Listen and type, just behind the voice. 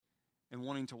and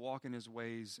wanting to walk in his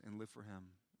ways and live for him.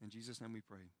 In Jesus' name we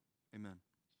pray. Amen.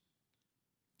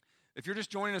 If you're just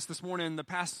joining us this morning, the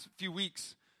past few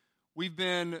weeks, we've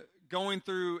been going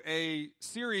through a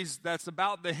series that's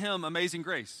about the hymn Amazing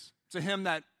Grace. It's a hymn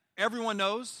that everyone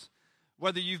knows,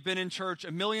 whether you've been in church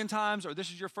a million times or this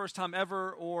is your first time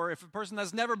ever, or if a person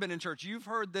has never been in church, you've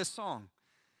heard this song.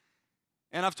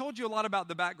 And I've told you a lot about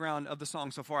the background of the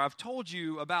song so far. I've told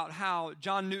you about how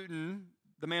John Newton,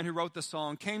 the man who wrote the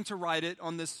song, came to write it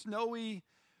on this snowy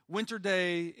winter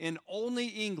day in Olney,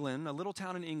 England, a little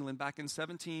town in England, back in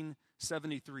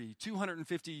 1773,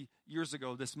 250 years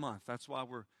ago this month. That's why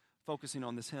we're focusing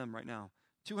on this hymn right now.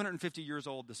 250 years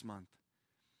old this month.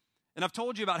 And I've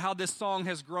told you about how this song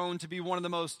has grown to be one of the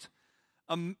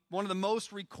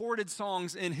most recorded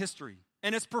songs in history.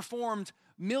 And it's performed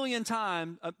millions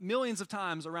of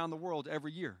times around the world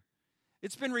every year.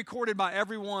 It's been recorded by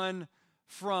everyone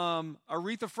from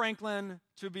Aretha Franklin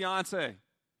to Beyonce.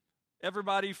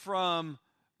 Everybody from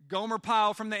Gomer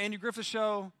Pyle from the Andy Griffith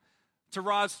Show to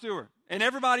Rod Stewart. And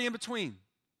everybody in between.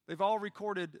 They've all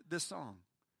recorded this song.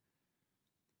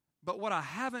 But what I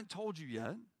haven't told you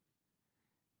yet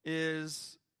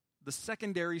is the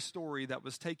secondary story that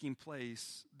was taking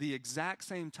place the exact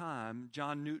same time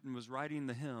John Newton was writing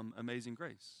the hymn Amazing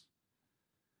Grace.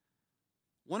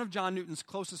 One of John Newton's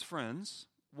closest friends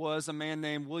was a man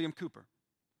named William Cowper.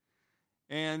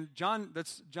 And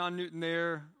that's John Newton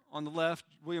there on the left,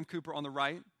 William Cowper on the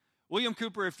right. William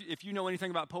Cowper, if you know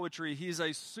anything about poetry, he's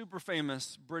a super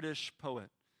famous British poet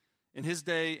in his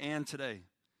day and today.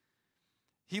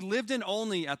 He lived in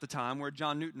Olney at the time where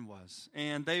John Newton was,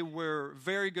 and they were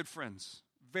very good friends,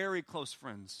 very close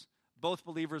friends, both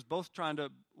believers, both trying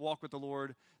to walk with the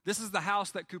Lord. This is the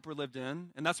house that Cowper lived in,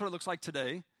 and that's what it looks like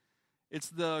today. It's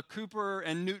the Cowper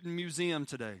and Newton Museum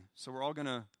today, so we're all going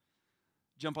to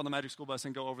jump on the Magic School Bus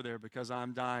and go over there because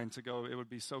I'm dying to go. It would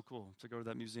be so cool to go to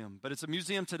that museum. But it's a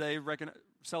museum today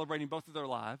celebrating both of their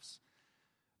lives.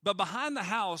 But behind the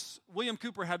house, William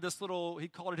Cowper had this little, he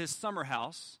called it his summer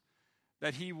house,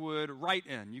 that he would write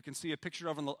in. You can see a picture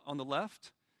of on the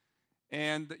left.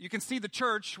 And you can see the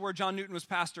church where John Newton was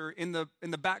pastor in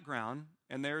the background.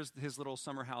 And there's his little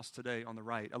summer house today on the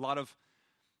right. A lot of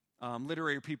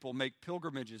literary people make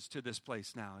pilgrimages to this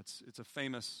place now. It's a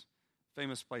famous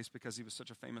place because he was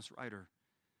such a famous writer.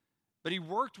 But he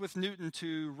worked with Newton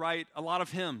to write a lot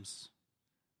of hymns.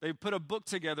 They put a book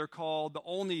together called the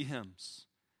Olney Hymns.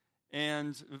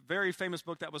 And a very famous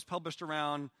book that was published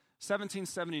around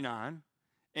 1779.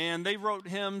 And they wrote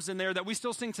hymns in there that we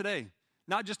still sing today.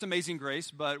 Not just Amazing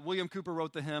Grace, but William Cowper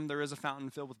wrote the hymn, There is a Fountain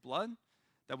Filled with Blood,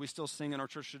 that we still sing in our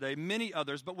church today. Many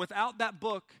others. But without that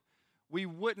book, we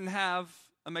wouldn't have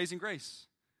Amazing Grace.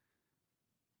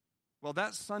 Well,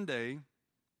 that Sunday,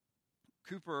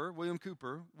 William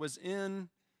Cowper, was in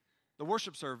the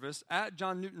worship service at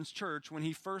John Newton's church when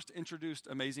he first introduced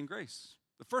Amazing Grace.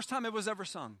 The first time it was ever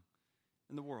sung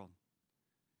in the world.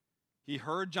 He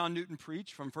heard John Newton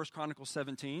preach from 1 Chronicles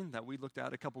 17 that we looked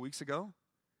at a couple weeks ago.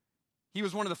 He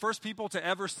was one of the first people to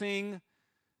ever sing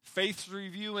Faith's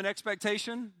Review and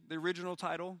Expectation, the original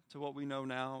title to what we know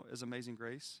now as Amazing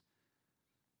Grace.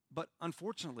 But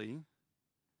unfortunately,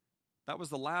 that was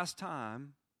the last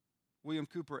time William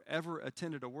Cowper ever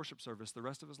attended a worship service the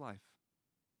rest of his life.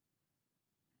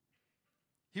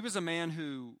 He was a man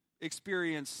who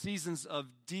experienced seasons of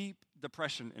deep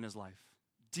depression in his life,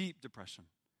 deep depression.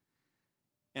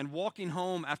 And walking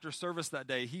home after service that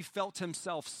day, he felt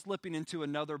himself slipping into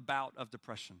another bout of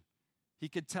depression. He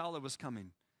could tell it was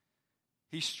coming.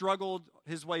 He struggled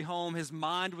his way home. His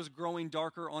mind was growing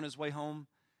darker on his way home.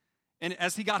 And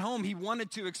as he got home, he wanted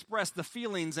to express the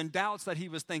feelings and doubts that he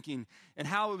was thinking and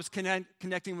how it was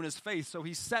connecting with his faith. So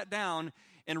he sat down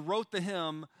and wrote the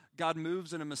hymn, God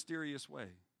Moves in a Mysterious Way.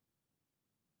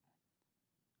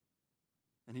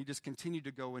 And he just continued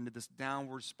to go into this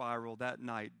downward spiral that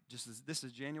night. This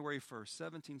is January 1st,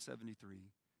 1773.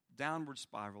 Downward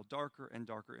spiral, darker and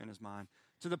darker in his mind.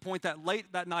 To the point that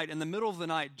late that night, in the middle of the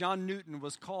night, John Newton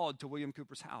was called to William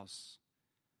Cowper's house.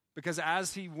 Because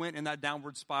as he went in that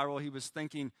downward spiral, he was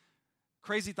thinking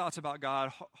crazy thoughts about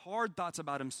God, hard thoughts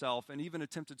about himself, and even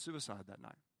attempted suicide that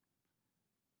night.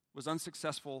 Was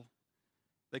unsuccessful.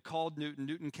 They called Newton.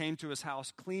 Newton came to his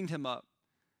house, cleaned him up,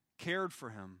 cared for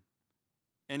him.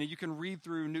 And you can read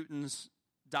through Newton's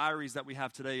diaries that we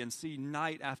have today and see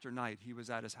night after night he was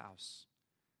at his house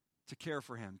to care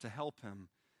for him, to help him,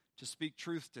 to speak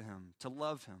truth to him, to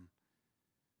love him.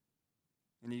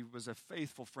 And he was a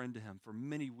faithful friend to him for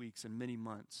many weeks and many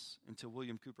months until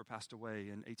William Cowper passed away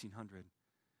in 1800.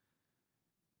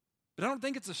 But I don't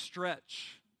think it's a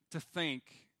stretch to think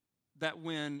that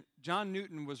when John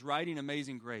Newton was writing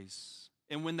Amazing Grace,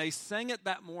 and when they sang it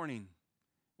that morning,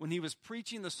 when he was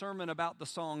preaching the sermon about the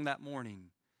song that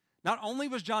morning, not only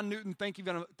was John Newton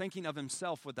thinking of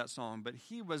himself with that song, but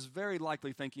he was very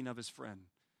likely thinking of his friend,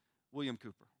 William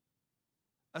Cooper,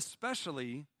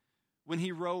 especially when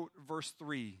he wrote verse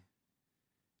 3.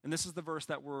 And this is the verse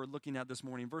that we're looking at this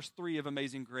morning. Verse 3 of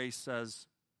Amazing Grace says,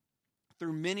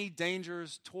 "Through many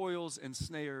dangers, toils, and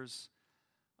snares,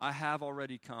 I have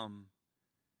already come.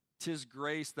 'Tis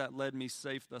grace that led me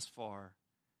safe thus far,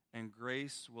 and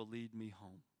grace will lead me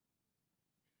home."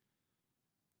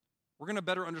 We're going to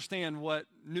better understand what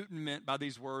Newton meant by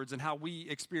these words and how we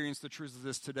experience the truths of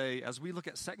this today as we look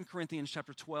at 2 Corinthians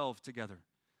chapter 12 together.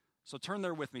 So turn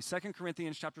there with me. 2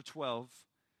 Corinthians chapter 12.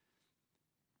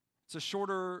 It's a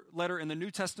shorter letter in the New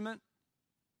Testament.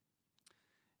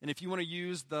 And if you want to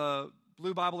use the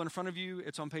blue Bible in front of you,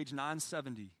 it's on page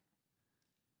 970.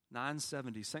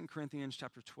 970, 2 Corinthians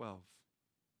chapter 12.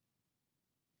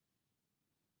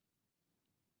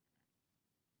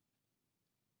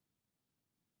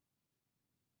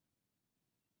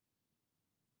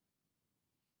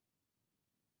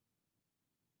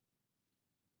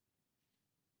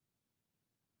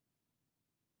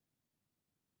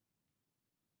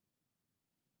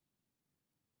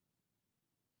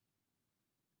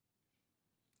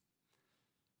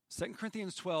 Second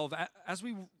Corinthians 12, I'm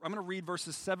going to read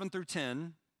verses 7 through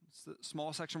 10. It's the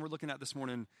small section we're looking at this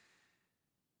morning.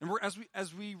 And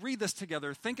as we read this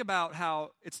together, think about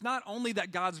how it's not only that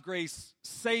God's grace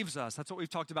saves us, that's what we've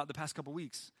talked about the past couple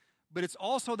weeks, but it's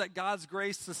also that God's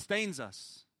grace sustains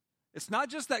us. It's not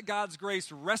just that God's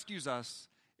grace rescues us,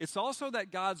 it's also that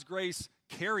God's grace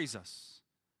carries us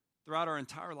throughout our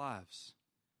entire lives.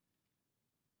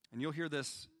 And you'll hear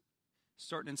this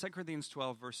starting in 2 Corinthians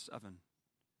 12, verse 7.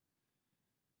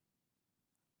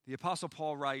 The Apostle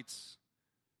Paul writes,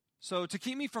 "So to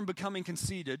keep me from becoming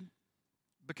conceited,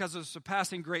 because of the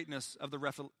surpassing greatness of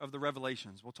the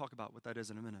revelations," we'll talk about what that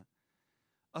is in a minute,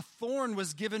 "a thorn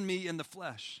was given me in the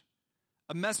flesh,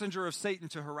 a messenger of Satan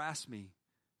to harass me,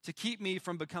 to keep me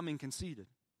from becoming conceited.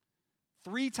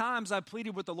 3 times I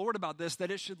pleaded with the Lord about this,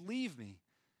 that it should leave me.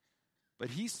 But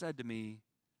he said to me,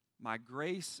 'My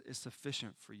grace is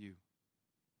sufficient for you,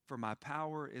 for my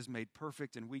power is made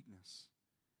perfect in weakness.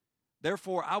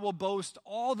 Therefore, I will boast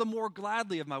all the more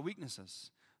gladly of my weaknesses,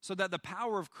 so that the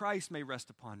power of Christ may rest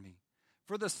upon me.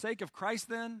 For the sake of Christ,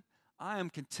 then, I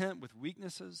am content with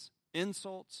weaknesses,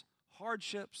 insults,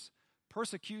 hardships,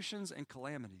 persecutions, and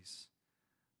calamities.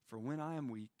 For when I am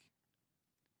weak,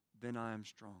 then I am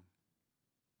strong.'"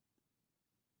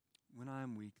 When I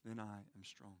am weak, then I am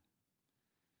strong.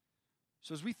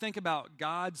 So as we think about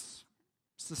God's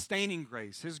sustaining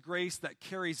grace, his grace that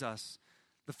carries us,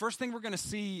 the first thing we're going to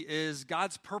see is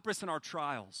God's purpose in our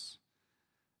trials.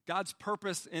 God's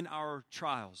purpose in our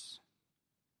trials.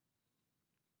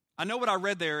 I know what I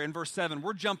read there in verse 7.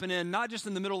 We're jumping in not just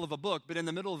in the middle of a book, but in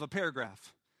the middle of a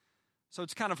paragraph. So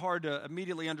it's kind of hard to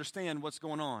immediately understand what's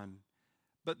going on.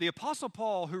 But the Apostle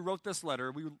Paul, who wrote this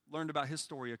letter, we learned about his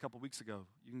story a couple weeks ago.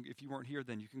 If you weren't here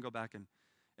then, you can go back and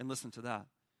listen to that.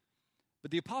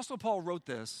 But the Apostle Paul wrote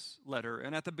this letter,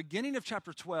 and at the beginning of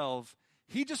chapter 12,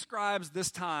 he describes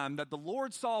this time that the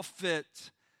Lord saw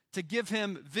fit to give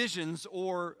him visions,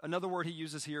 or another word he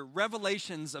uses here,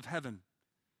 revelations of heaven.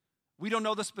 We don't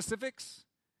know the specifics.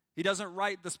 He doesn't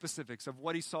write the specifics of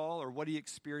what he saw or what he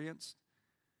experienced.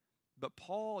 But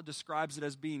Paul describes it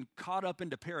as being caught up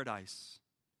into paradise.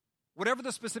 Whatever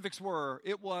the specifics were,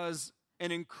 it was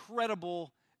an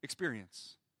incredible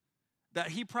experience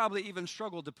that he probably even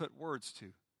struggled to put words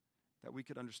to, that we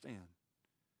could understand.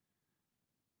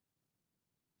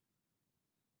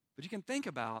 But you can think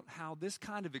about how this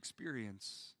kind of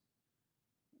experience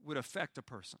would affect a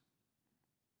person.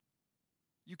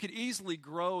 You could easily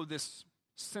grow this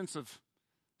sense of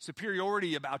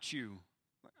superiority about you.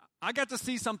 I got to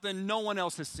see something no one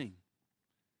else has seen.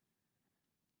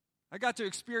 I got to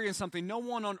experience something no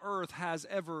one on earth has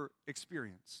ever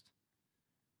experienced.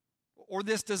 Or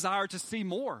this desire to see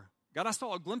more. God, I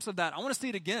saw a glimpse of that. I want to see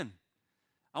it again.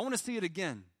 I want to see it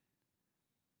again.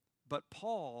 But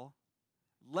Paul,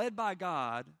 led by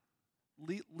God,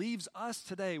 leaves us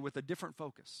today with a different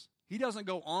focus. He doesn't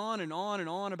go on and on and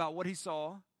on about what he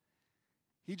saw.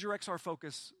 He directs our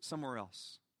focus somewhere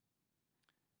else.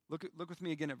 Look with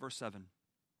me again at verse 7.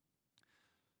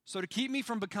 "So to keep me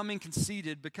from becoming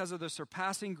conceited because of the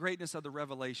surpassing greatness of the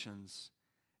revelations,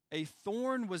 a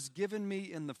thorn was given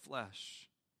me in the flesh,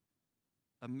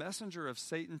 a messenger of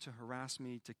Satan to harass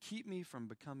me, to keep me from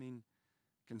becoming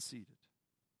conceited."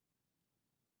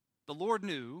 The Lord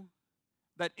knew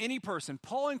that any person,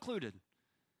 Paul included,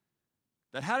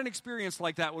 that had an experience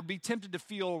like that would be tempted to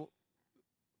feel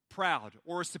proud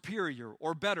or superior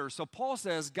or better. So Paul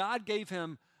says God gave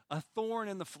him a thorn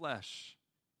in the flesh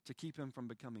to keep him from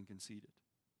becoming conceited,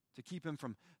 to keep him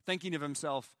from thinking of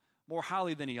himself more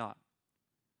highly than he ought.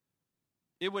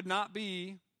 It would not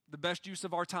be the best use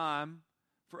of our time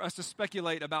for us to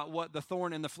speculate about what the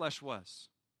thorn in the flesh was.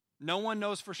 No one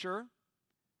knows for sure,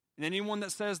 and anyone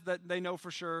that says that they know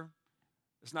for sure,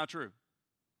 it's not true.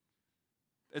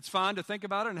 It's fine to think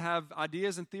about it and have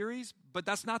ideas and theories, but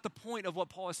that's not the point of what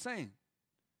Paul is saying.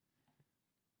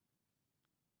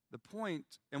 The point,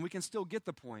 and we can still get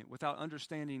the point without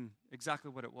understanding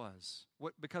exactly what it was.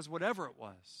 Because whatever it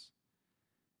was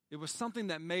something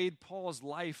that made Paul's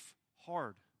life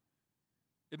hard.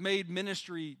 It made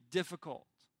ministry difficult.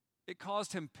 It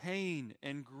caused him pain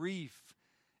and grief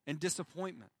and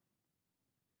disappointment.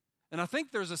 And I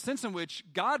think there's a sense in which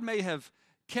God may have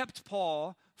kept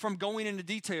Paul from going into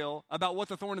detail about what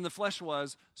the thorn in the flesh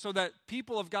was so that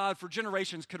people of God for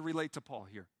generations could relate to Paul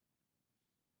here.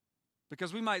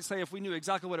 Because we might say if we knew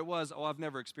exactly what it was, I've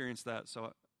never experienced that.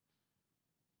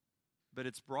 But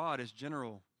it's broad, it's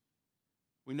general.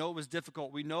 We know it was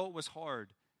difficult. We know it was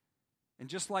hard. And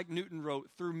just like Newton wrote,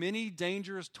 through many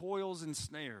dangerous toils and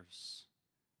snares,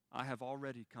 I have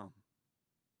already come.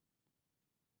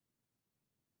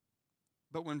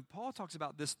 But when Paul talks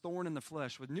about this thorn in the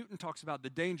flesh, when Newton talks about the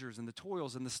dangers and the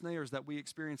toils and the snares that we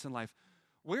experience in life,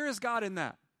 where is God in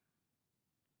that?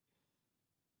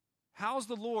 How's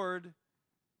the Lord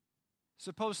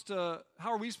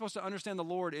how are we supposed to understand the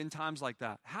Lord in times like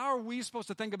that? How are we supposed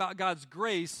to think about God's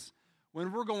grace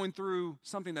when we're going through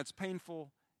something that's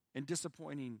painful and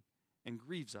disappointing and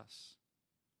grieves us?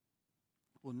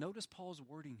 Well, notice Paul's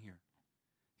wording here.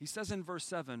 He says in verse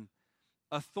 7,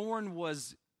 a thorn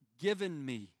was given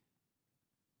me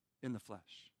in the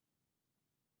flesh.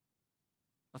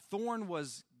 A thorn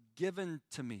was given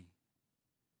to me.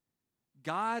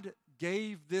 God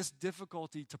gave this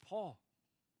difficulty to Paul.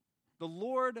 The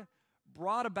Lord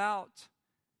brought about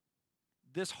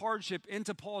this hardship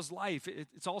into Paul's life.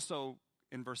 It's also,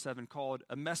 in verse 7, called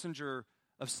a messenger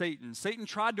of Satan. Satan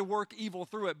tried to work evil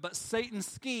through it, but Satan's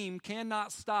scheme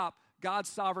cannot stop God's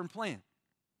sovereign plan.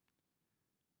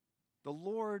 The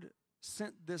Lord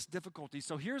sent this difficulty.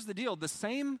 So here's the deal. The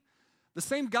same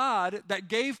God that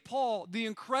gave Paul the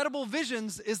incredible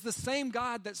visions is the same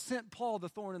God that sent Paul the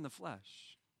thorn in the flesh.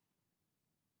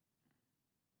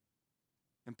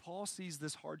 And Paul sees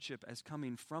this hardship as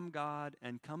coming from God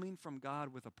and coming from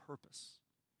God with a purpose.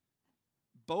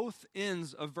 Both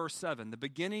ends of verse 7, the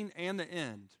beginning and the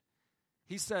end,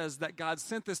 he says that God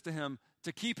sent this to him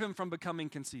to keep him from becoming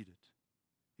conceited.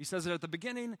 He says it at the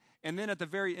beginning and then at the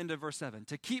very end of verse 7,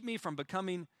 to keep me from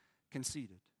becoming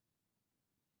conceited.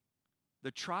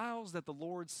 The trials that the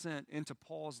Lord sent into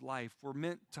Paul's life were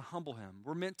meant to humble him,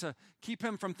 were meant to keep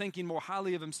him from thinking more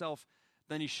highly of himself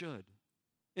than he should.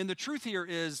 And the truth here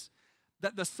is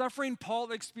that the suffering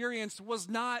Paul experienced was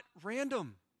not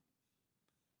random.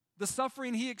 The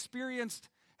suffering he experienced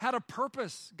had a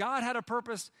purpose. God had a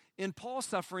purpose in Paul's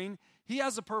suffering. He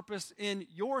has a purpose in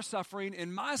your suffering,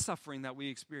 in my suffering that we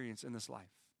experience in this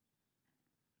life.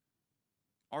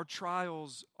 Our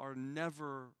trials are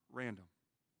never random.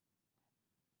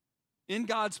 In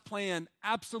God's plan,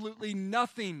 absolutely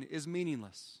nothing is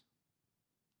meaningless.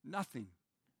 Nothing.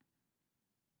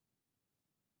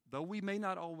 Though we may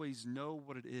not always know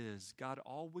what it is, God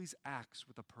always acts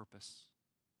with a purpose.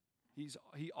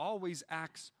 He always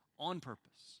acts on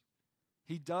purpose.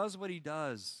 He does what he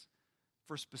does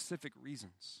for specific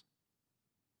reasons.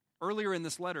 Earlier in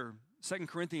this letter, 2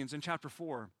 Corinthians in chapter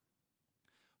 4,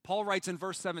 Paul writes in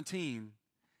verse 17,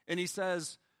 and he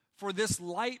says, for this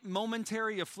light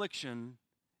momentary affliction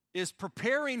is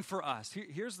preparing for us.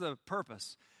 Here's the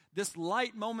purpose. This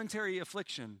light momentary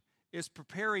affliction is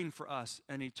preparing for us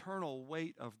an eternal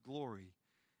weight of glory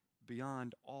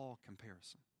beyond all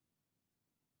comparison.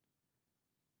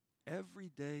 Every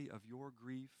day of your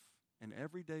grief and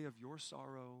every day of your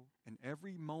sorrow and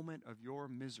every moment of your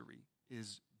misery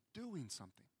is doing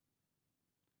something.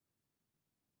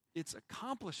 It's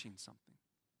accomplishing something.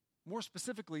 More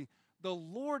specifically, the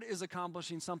Lord is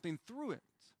accomplishing something through it.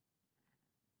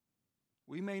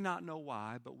 We may not know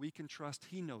why, but we can trust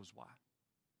He knows why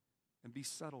and be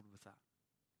settled with that.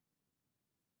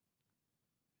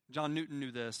 John Newton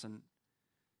knew this, and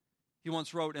he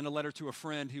once wrote in a letter to a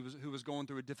friend who was going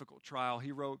through a difficult trial.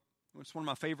 He wrote, it's one of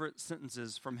my favorite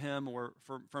sentences from him or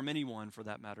from anyone for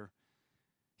that matter.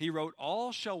 He wrote,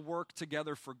 all shall work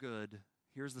together for good.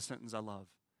 Here's the sentence I love.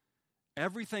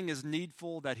 Everything is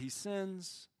needful that He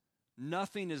sends.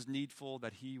 Nothing is needful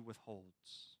that He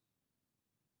withholds.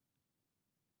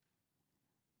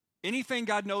 Anything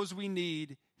God knows we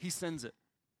need, he sends it.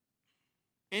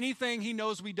 Anything he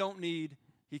knows we don't need,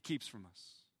 he keeps from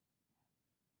us.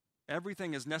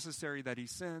 Everything is necessary that he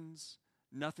sends.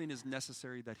 Nothing is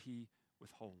necessary that he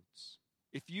withholds.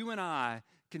 If you and I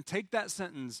can take that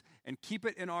sentence and keep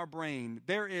it in our brain,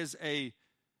 there is a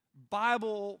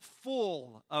Bible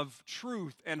full of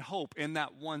truth and hope in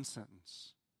that one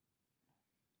sentence.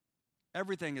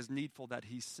 Everything is needful that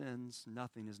he sends.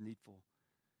 Nothing is needful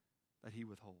that he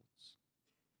withholds.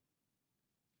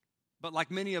 But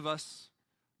like many of us,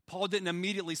 Paul didn't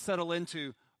immediately settle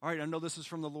into, all right, I know this is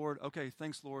from the Lord. Okay,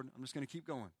 thanks, Lord. I'm just going to keep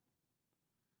going.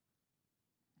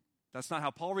 That's not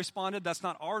how Paul responded. That's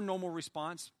not our normal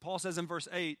response. Paul says in verse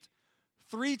 8,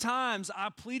 3 times I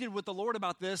pleaded with the Lord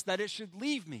about this, that it should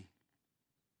leave me.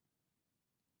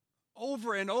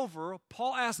 Over and over,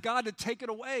 Paul asked God to take it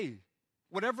away.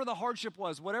 Whatever the hardship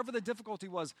was, whatever the difficulty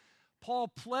was, Paul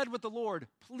pled with the Lord,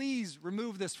 please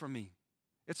remove this from me.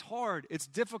 It's hard, it's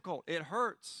difficult, it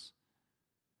hurts.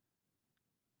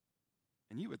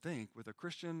 And you would think with a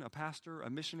Christian, a pastor, a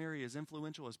missionary as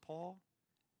influential as Paul,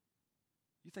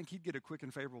 you think he'd get a quick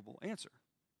and favorable answer.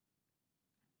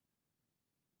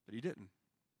 But he didn't.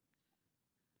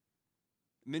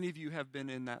 Many of you have been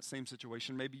in that same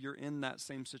situation. Maybe you're in that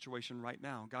same situation right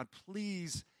now. God,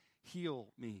 please heal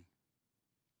me.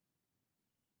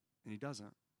 And he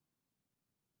doesn't.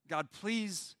 God,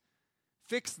 please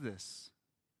fix this.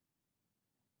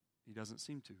 He doesn't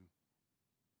seem to.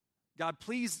 God,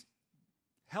 please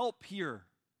help here.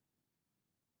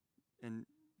 And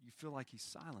you feel like he's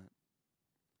silent.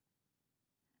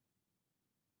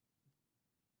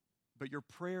 But your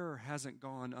prayer hasn't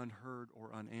gone unheard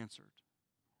or unanswered.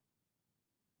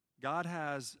 God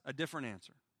has a different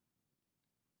answer.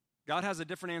 God has a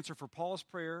different answer for Paul's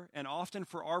prayer and often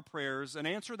for our prayers, an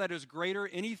answer that is greater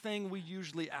anything we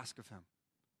usually ask of him.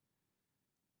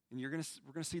 And we're going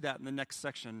to see that in the next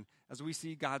section as we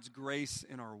see God's grace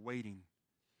in our waiting.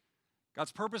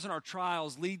 God's purpose in our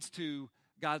trials leads to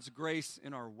God's grace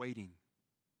in our waiting.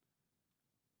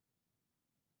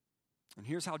 And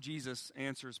here's how Jesus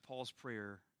answers Paul's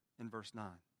prayer in verse 9.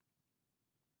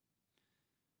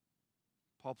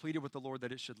 Paul pleaded with the Lord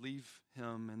that it should leave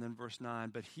him, and then verse 9,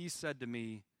 but he said to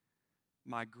me,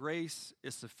 my grace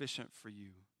is sufficient for you,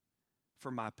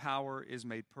 for my power is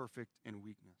made perfect in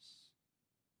weakness.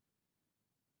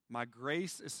 My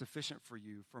grace is sufficient for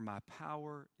you, for my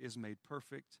power is made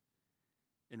perfect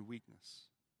in weakness.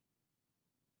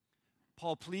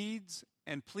 Paul pleads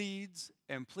and pleads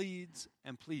and pleads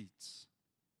and pleads.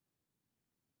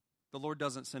 The Lord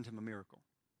doesn't send him a miracle.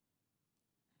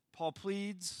 Paul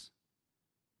pleads,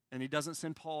 and he doesn't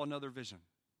send Paul another vision.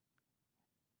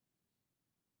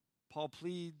 Paul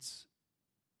pleads,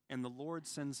 and the Lord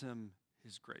sends him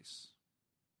his grace.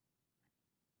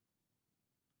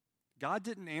 God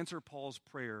didn't answer Paul's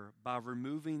prayer by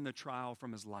removing the trial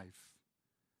from his life,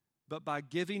 but by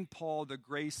giving Paul the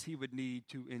grace he would need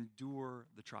to endure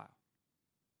the trial,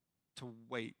 to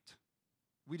wait.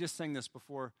 We just sang this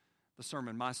before the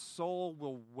sermon. My soul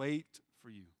will wait for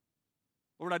you.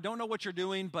 Lord, I don't know what you're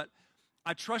doing, but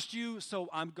I trust you, so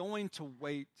I'm going to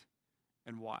wait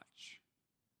and watch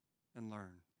and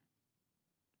learn.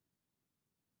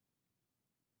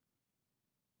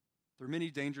 Through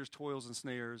many dangers, toils, and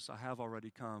snares, I have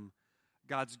already come.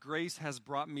 God's grace has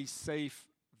brought me safe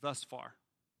thus far.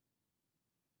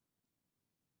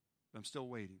 But I'm still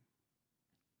waiting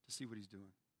to see what he's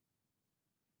doing.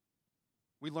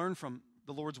 We learn from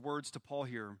the Lord's words to Paul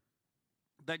here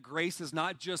that grace is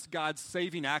not just God's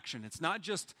saving action. It's not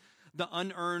just the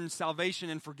unearned salvation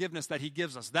and forgiveness that he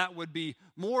gives us. That would be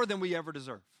more than we ever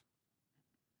deserve.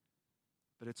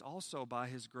 But it's also by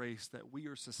his grace that we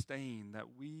are sustained,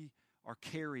 that we are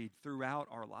carried throughout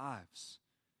our lives.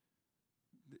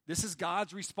 This is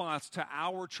God's response to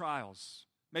our trials.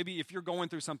 Maybe if you're going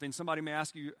through something, somebody may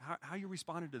ask you, how you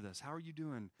responded to this? How are you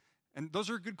doing? And those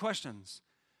are good questions.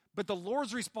 But the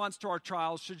Lord's response to our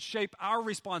trials should shape our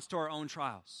response to our own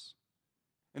trials.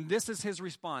 And this is his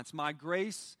response. My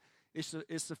grace is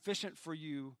sufficient for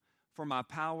you, for my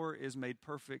power is made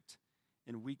perfect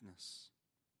in weakness.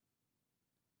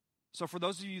 So for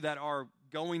those of you that are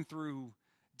going through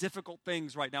difficult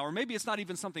things right now, or maybe it's not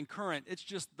even something current, it's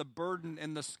just the burden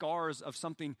and the scars of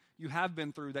something you have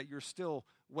been through that you're still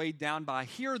weighed down by,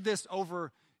 hear this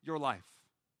over your life.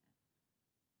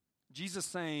 Jesus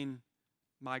saying,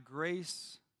 my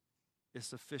grace is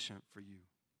sufficient for you,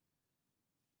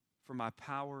 for my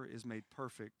power is made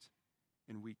perfect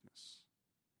in weakness.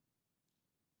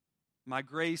 My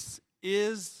grace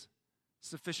is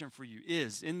sufficient for you,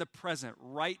 is in the present,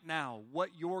 right now, what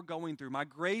you're going through. My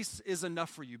grace is enough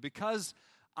for you. Because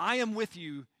I am with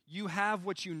you, you have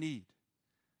what you need.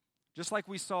 Just like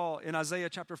we saw in Isaiah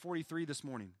chapter 43 this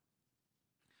morning.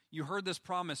 You heard this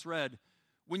promise read,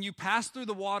 when you pass through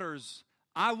the waters,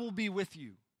 I will be with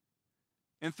you.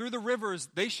 And through the rivers,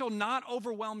 they shall not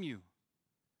overwhelm you.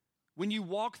 When you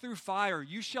walk through fire,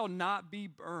 you shall not be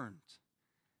burned,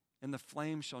 and the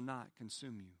flame shall not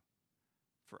consume you.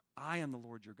 For I am the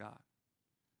Lord your God,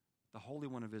 the Holy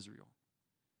One of Israel,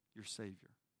 your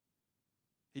Savior.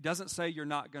 He doesn't say you're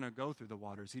not going to go through the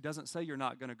waters. He doesn't say you're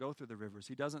not going to go through the rivers.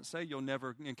 He doesn't say you'll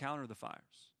never encounter the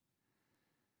fires.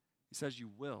 He says you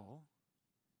will,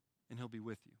 and he'll be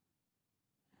with you.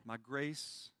 My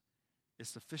grace is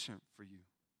sufficient for you.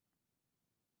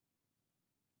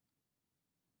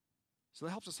 So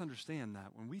that helps us understand that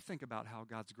when we think about how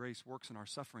God's grace works in our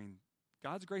suffering,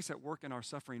 God's grace at work in our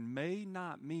suffering may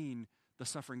not mean the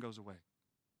suffering goes away.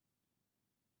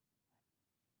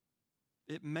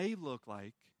 It may look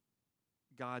like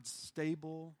God's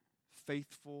stable,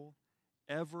 faithful,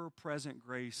 ever-present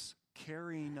grace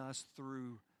carrying us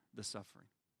through the suffering.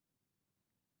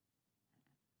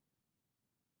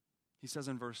 He says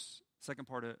in second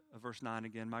part of verse 9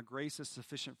 again, my grace is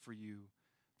sufficient for you,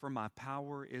 for my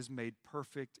power is made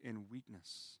perfect in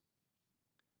weakness.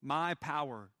 My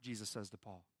power, Jesus says to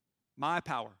Paul. My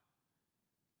power.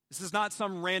 This is not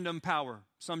some random power,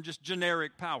 some just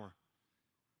generic power.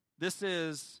 This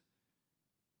is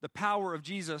the power of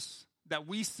Jesus that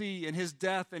we see in his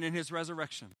death and in his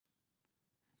resurrection.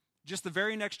 Just the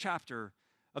very next chapter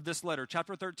of this letter,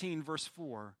 chapter 13, verse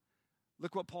 4,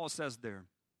 look what Paul says there.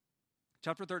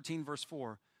 Chapter 13, verse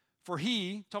 4. For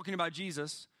he, talking about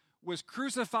Jesus, was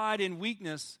crucified in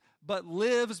weakness, but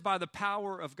lives by the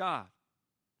power of God.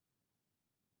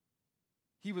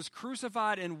 He was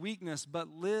crucified in weakness, but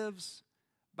lives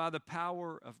by the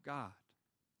power of God.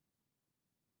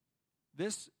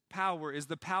 This power is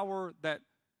the power that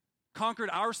conquered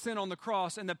our sin on the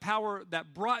cross and the power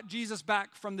that brought Jesus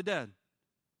back from the dead.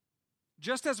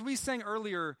 Just as we sang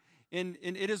earlier in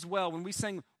It Is Well, when we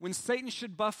sang, when Satan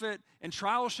should buffet and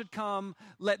trials should come,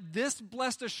 let this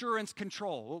blessed assurance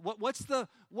control. What's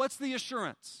the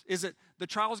assurance? Is it the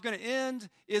trial's going to end?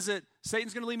 Is it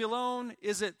Satan's going to leave me alone?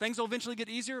 Is it things will eventually get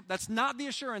easier? That's not the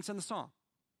assurance in the song.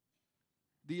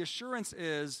 The assurance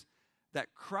is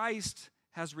that Christ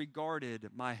has regarded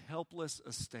my helpless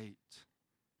estate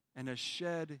and has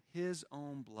shed his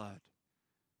own blood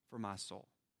for my soul.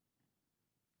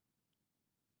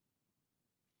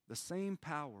 The same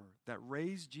power that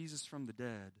raised Jesus from the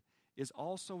dead is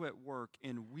also at work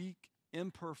in weak,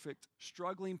 imperfect,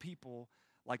 struggling people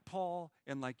like Paul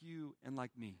and like you and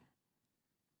like me.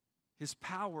 His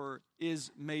power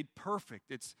is made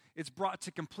perfect. It's brought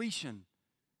to completion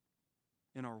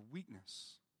in our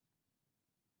weakness.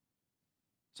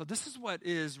 So this is what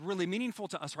is really meaningful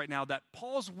to us right now, that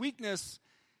Paul's weakness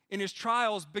in his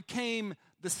trials became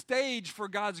the stage for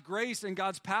God's grace and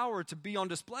God's power to be on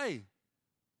display.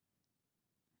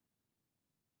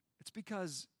 It's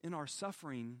because in our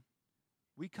suffering,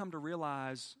 we come to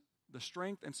realize the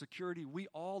strength and security we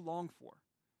all long for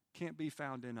can't be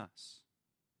found in us.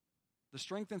 The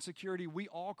strength and security we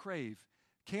all crave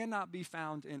cannot be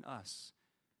found in us.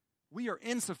 We are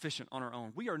insufficient on our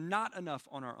own. We are not enough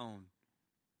on our own.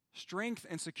 Strength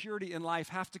and security in life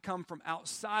have to come from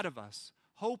outside of us.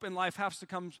 Hope in life has to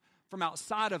come from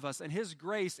outside of us. And his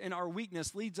grace in our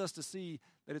weakness leads us to see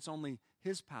that it's only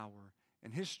his power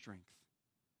and his strength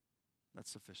that's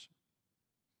sufficient.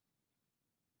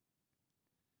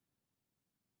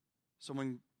 So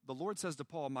when the Lord says to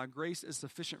Paul, my grace is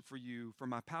sufficient for you, for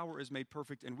my power is made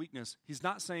perfect in weakness, he's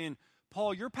not saying,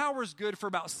 Paul, your power is good for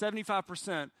about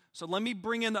 75%, so let me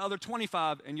bring in the other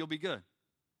 25 and you'll be good.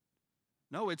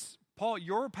 No, it's, Paul,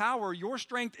 your power, your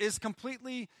strength is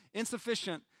completely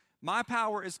insufficient. My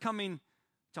power is coming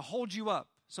to hold you up.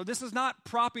 So this is not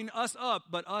propping us up,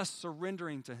 but us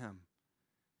surrendering to him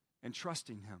and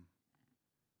trusting him.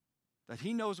 That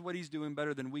he knows what he's doing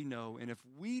better than we know, and if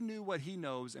we knew what he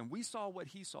knows and we saw what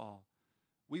he saw,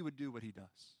 we would do what he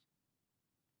does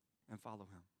and follow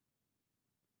him.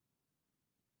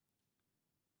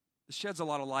 This sheds a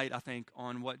lot of light, I think,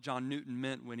 on what John Newton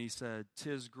meant when he said,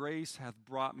 "'Tis grace hath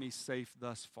brought me safe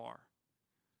thus far."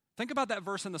 Think about that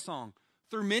verse in the song.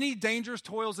 Through many dangers,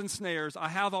 toils, and snares, I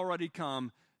have already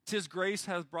come. 'Tis grace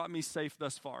hath brought me safe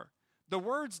thus far. The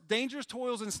words dangers,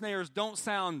 toils, and snares don't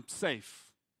sound safe.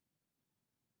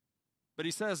 But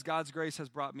he says, God's grace has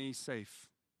brought me safe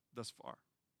thus far.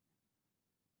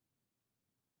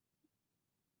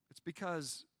 It's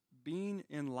because being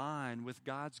in line with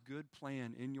God's good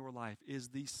plan in your life is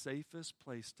the safest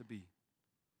place to be.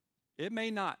 It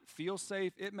may not feel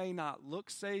safe, it may not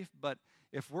look safe, but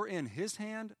if we're in his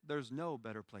hand, there's no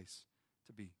better place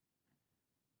to be.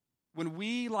 When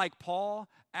we, like Paul,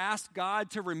 ask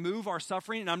God to remove our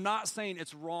suffering, and I'm not saying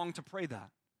it's wrong to pray that.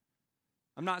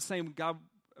 I'm not saying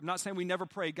we never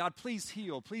pray, God, please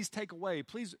heal, please take away,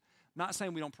 please. I'm not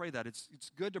saying we don't pray that. It's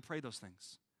good to pray those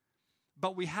things.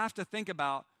 But we have to think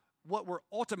about what we're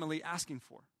ultimately asking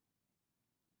for.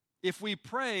 If we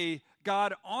pray,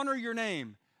 God, honor your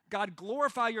name, God,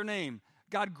 glorify your name,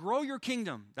 God, grow your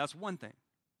kingdom, that's one thing.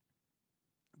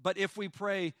 But if we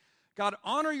pray, God,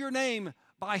 honor your name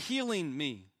by healing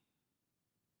me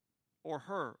or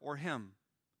her or him.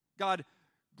 God,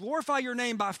 glorify your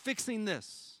name by fixing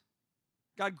this.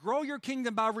 God, grow your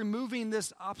kingdom by removing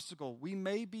this obstacle. We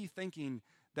may be thinking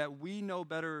that we know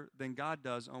better than God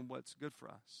does on what's good for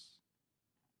us.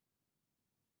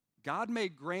 God may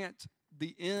grant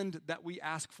the end that we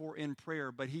ask for in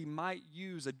prayer, but he might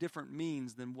use a different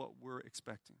means than what we're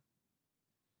expecting.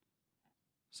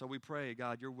 So we pray,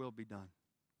 God, your will be done.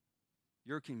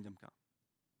 Your kingdom come.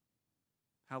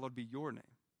 Hallowed be your name.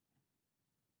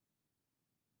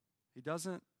 He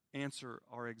doesn't answer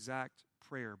our exact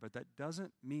prayer, but that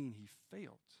doesn't mean he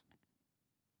failed.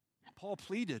 Paul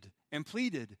pleaded and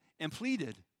pleaded and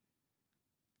pleaded,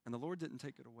 and the Lord didn't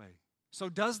take it away. So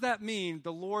does that mean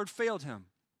the Lord failed him?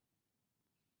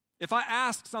 If I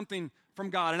ask something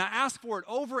from God and I ask for it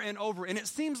over and over, and it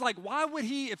seems like, why would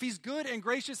he, if he's good and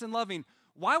gracious and loving,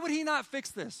 why would he not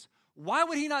fix this? Why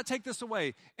would he not take this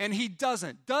away? And he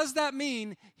doesn't. Does that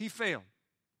mean he failed?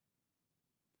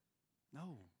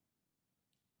 No.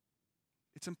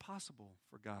 It's impossible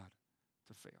for God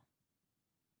to fail.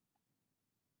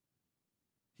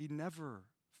 He never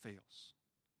fails.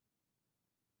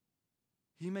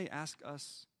 He may ask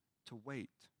us to wait.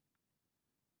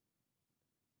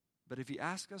 But if he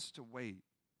asks us to wait,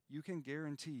 you can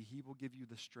guarantee he will give you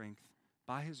the strength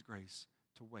by his grace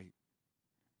to wait.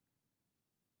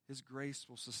 His grace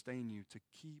will sustain you to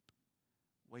keep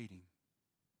waiting.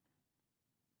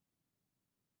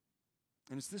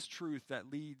 And it's this truth that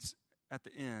leads at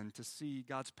the end to see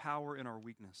God's power in our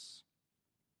weakness.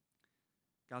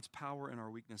 God's power in our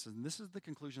weaknesses. And this is the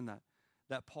conclusion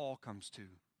that Paul comes to.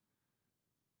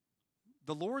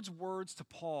 The Lord's words to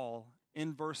Paul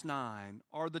in verse 9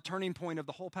 are the turning point of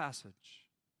the whole passage.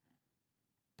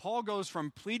 Paul goes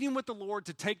from pleading with the Lord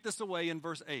to take this away in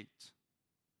verse 8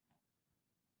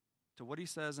 to what he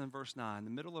says in verse 9.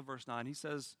 The middle of verse 9, he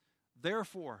says,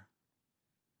 therefore,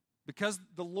 because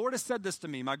the Lord has said this to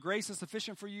me, my grace is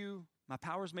sufficient for you, my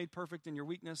power is made perfect in your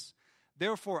weakness.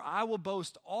 Therefore, I will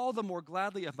boast all the more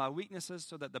gladly of my weaknesses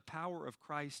so that the power of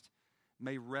Christ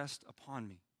may rest upon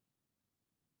me.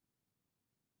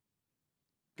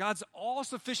 God's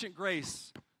all-sufficient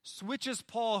grace switches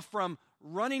Paul from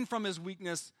running from his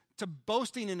weakness to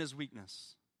boasting in his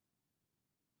weakness.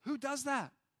 Who does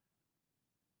that?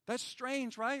 That's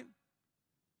strange, right?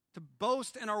 To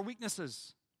boast in our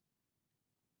weaknesses.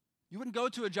 You wouldn't go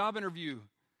to a job interview,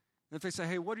 and if they say,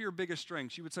 hey, what are your biggest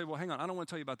strengths? You would say, well, hang on, I don't want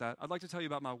to tell you about that. I'd like to tell you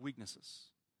about my weaknesses.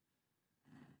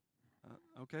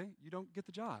 Okay, you don't get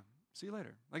the job. See you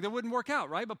later. Like, that wouldn't work out,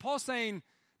 right? But Paul's saying,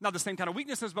 not the same kind of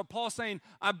weaknesses, but Paul's saying,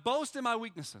 I boast in my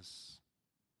weaknesses.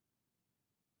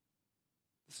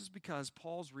 This is because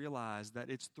Paul's realized that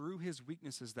it's through his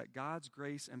weaknesses that God's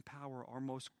grace and power are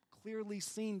most clearly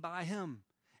seen by him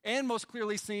and most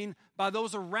clearly seen by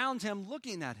those around him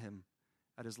looking at him,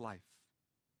 at his life.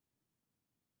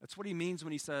 That's what he means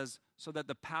when he says, so that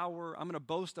the power, I'm going to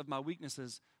boast of my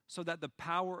weaknesses, so that the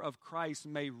power of Christ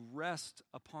may rest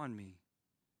upon me.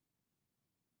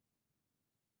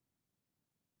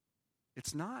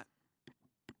 It's not,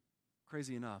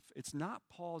 crazy enough, it's not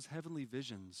Paul's heavenly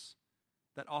visions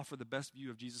that offer the best view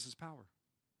of Jesus' power.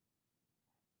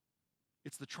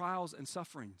 It's the trials and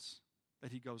sufferings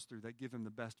that he goes through that give him the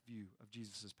best view of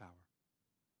Jesus' power.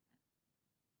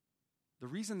 The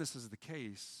reason this is the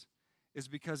case is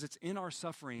because it's in our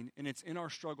suffering and it's in our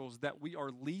struggles that we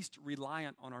are least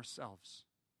reliant on ourselves.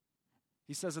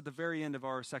 He says at the very end of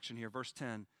our section here, verse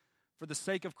 10, for the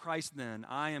sake of Christ then,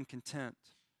 I am content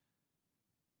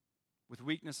with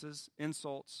weaknesses,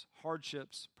 insults,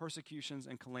 hardships, persecutions,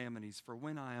 and calamities. For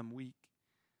when I am weak,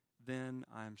 then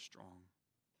I am strong.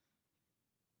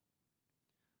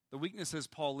 The weaknesses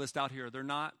Paul lists out here, they're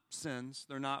not sins.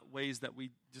 They're not ways that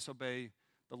we disobey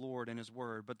the Lord and his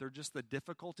word, but they're just the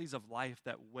difficulties of life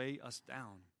that weigh us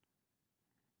down.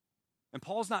 And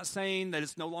Paul's not saying that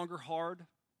it's no longer hard.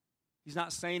 He's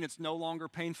not saying it's no longer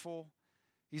painful.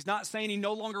 He's not saying he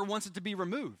no longer wants it to be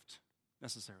removed,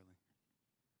 necessarily.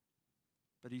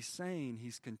 But he's saying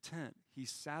he's content,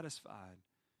 he's satisfied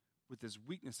with his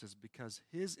weaknesses, because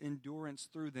his endurance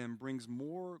through them brings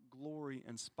more glory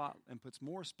and puts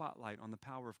more spotlight on the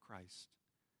power of Christ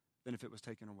than if it was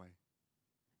taken away.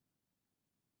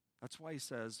 That's why he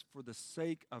says, for the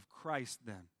sake of Christ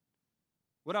then.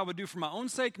 What I would do for my own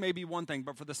sake may be one thing,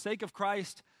 but for the sake of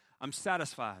Christ, I'm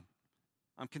satisfied.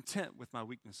 I'm content with my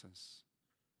weaknesses.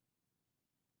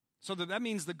 So that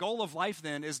means the goal of life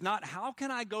then is not how can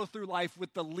I go through life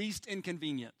with the least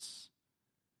inconvenience,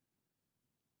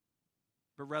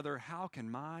 but rather how can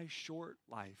my short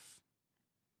life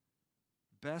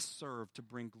best serve to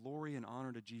bring glory and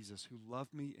honor to Jesus, who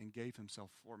loved me and gave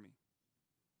himself for me.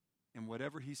 And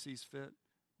whatever he sees fit,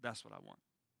 that's what I want.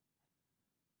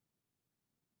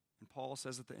 And Paul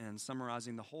says at the end,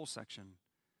 summarizing the whole section,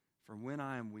 for when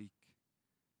I am weak,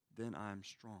 then I am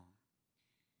strong.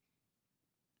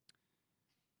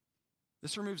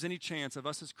 This removes any chance of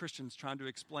us as Christians trying to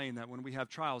explain that when we have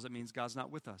trials, it means God's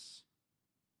not with us.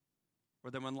 Or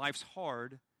that when life's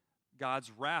hard,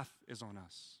 God's wrath is on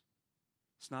us.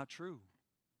 It's not true.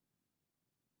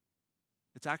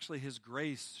 It's actually his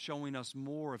grace showing us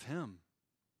more of him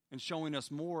and showing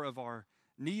us more of our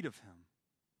need of him.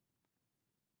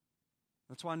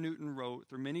 That's why Newton wrote,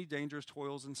 through many dangerous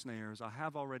toils and snares, I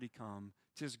have already come.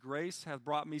 'Tis grace hath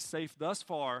brought me safe thus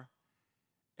far,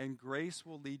 and grace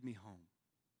will lead me home.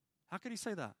 How could he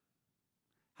say that?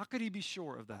 How could he be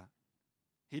sure of that?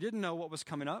 He didn't know what was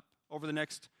coming up over the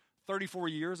next 34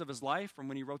 years of his life from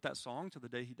when he wrote that song to the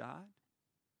day he died.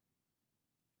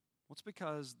 Well, it's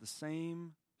because the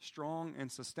same strong and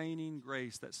sustaining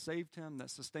grace that saved him, that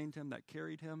sustained him, that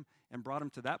carried him, and brought him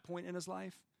to that point in his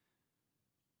life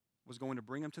was going to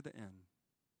bring him to the end.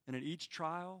 And at each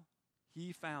trial,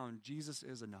 he found Jesus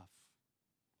is enough.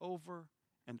 Over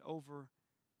and over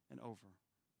and over.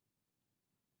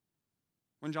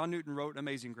 When John Newton wrote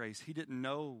Amazing Grace, he didn't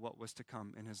know what was to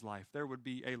come in his life. There would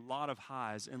be a lot of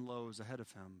highs and lows ahead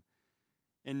of him.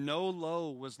 And no low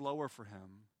was lower for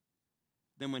him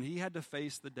than when he had to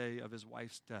face the day of his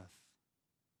wife's death.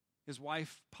 His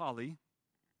wife, Polly,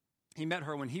 he met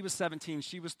her when he was 17,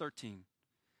 she was 13.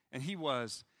 And he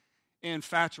was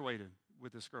infatuated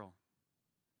with this girl.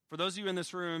 For those of you in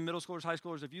this room, middle schoolers, high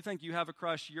schoolers, if you think you have a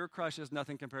crush, your crush is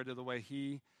nothing compared to the way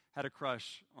he had a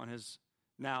crush on his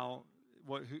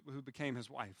who became his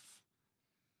wife.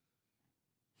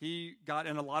 He got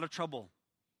in a lot of trouble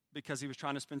because he was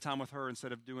trying to spend time with her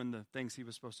instead of doing the things he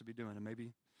was supposed to be doing. And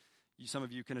maybe some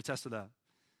of you can attest to that.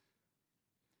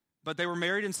 But they were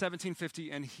married in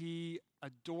 1750, and he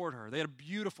adored her. They had a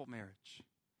beautiful marriage.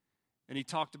 And he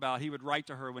talked about, he would write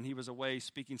to her when he was away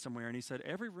speaking somewhere, and he said,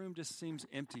 every room just seems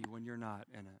empty when you're not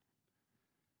in it.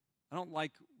 I don't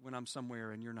like when I'm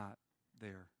somewhere and you're not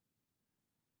there.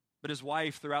 But his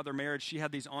wife, throughout their marriage, she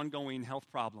had these ongoing health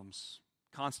problems,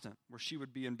 constant, where she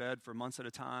would be in bed for months at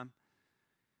a time.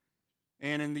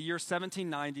 And in the year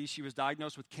 1790, she was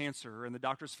diagnosed with cancer, and the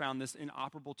doctors found this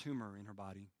inoperable tumor in her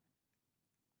body.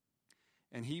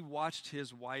 And he watched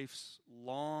his wife's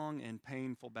long and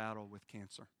painful battle with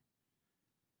cancer.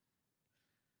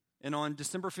 And on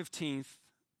December 15th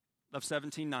of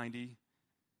 1790,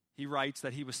 he writes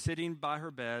that he was sitting by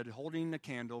her bed, holding a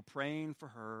candle, praying for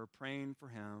her, praying for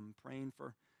him, praying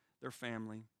for their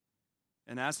family.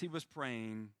 And as he was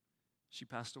praying, she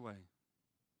passed away.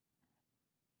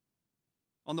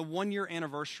 On the 1-year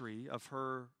anniversary of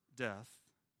her death,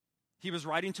 he was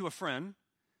writing to a friend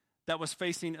that was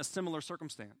facing a similar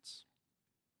circumstance.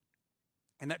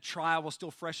 And that trial was still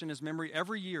fresh in his memory.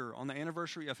 Every year on the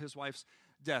anniversary of his wife's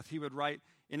death, he would write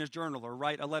in his journal or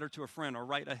write a letter to a friend or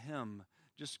write a hymn,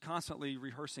 just constantly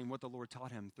rehearsing what the Lord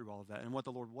taught him through all of that and what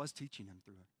the Lord was teaching him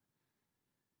through it.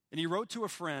 And he wrote to a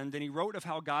friend, and he wrote of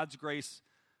how God's grace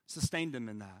sustained him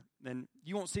in that. And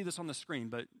you won't see this on the screen,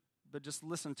 but just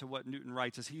listen to what Newton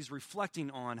writes as he's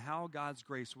reflecting on how God's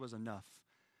grace was enough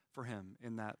for him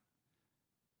in that,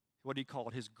 what he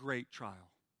called his great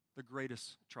trial, the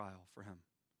greatest trial for him.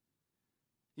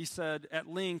 He said, at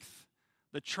length,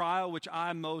 the trial which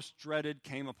I most dreaded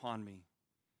came upon me.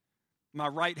 My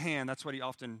right hand, that's what he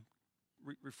often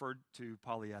referred to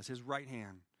Polly as, his right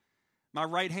hand. My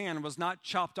right hand was not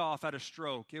chopped off at a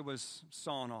stroke. It was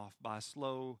sawn off by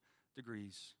slow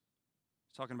degrees.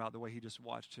 He's talking about the way he just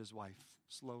watched his wife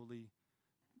slowly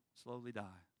die.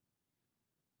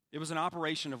 It was an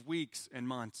operation of weeks and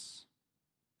months.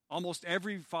 Almost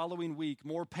every following week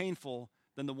more painful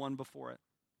than the one before it.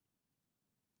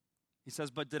 He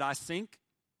says, but did I sink?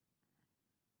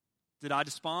 Did I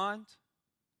despond?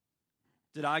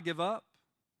 Did I give up?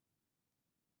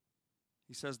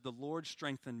 He says, the Lord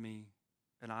strengthened me,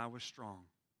 and I was strong.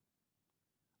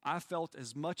 I felt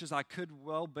as much as I could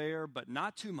well bear, but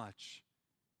not too much.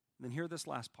 And then hear this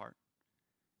last part.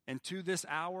 And to this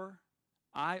hour,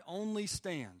 I only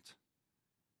stand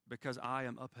because I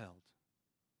am upheld.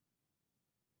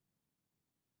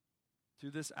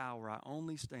 To this hour, I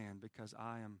only stand because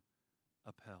I am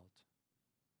upheld.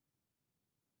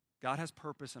 God has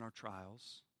purpose in our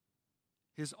trials.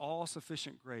 His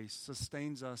all-sufficient grace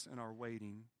sustains us in our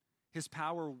waiting. His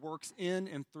power works in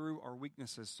and through our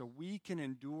weaknesses so we can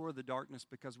endure the darkness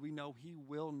because we know He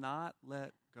will not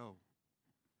let go.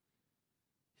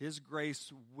 His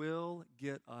grace will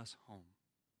get us home,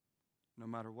 no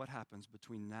matter what happens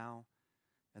between now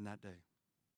and that day.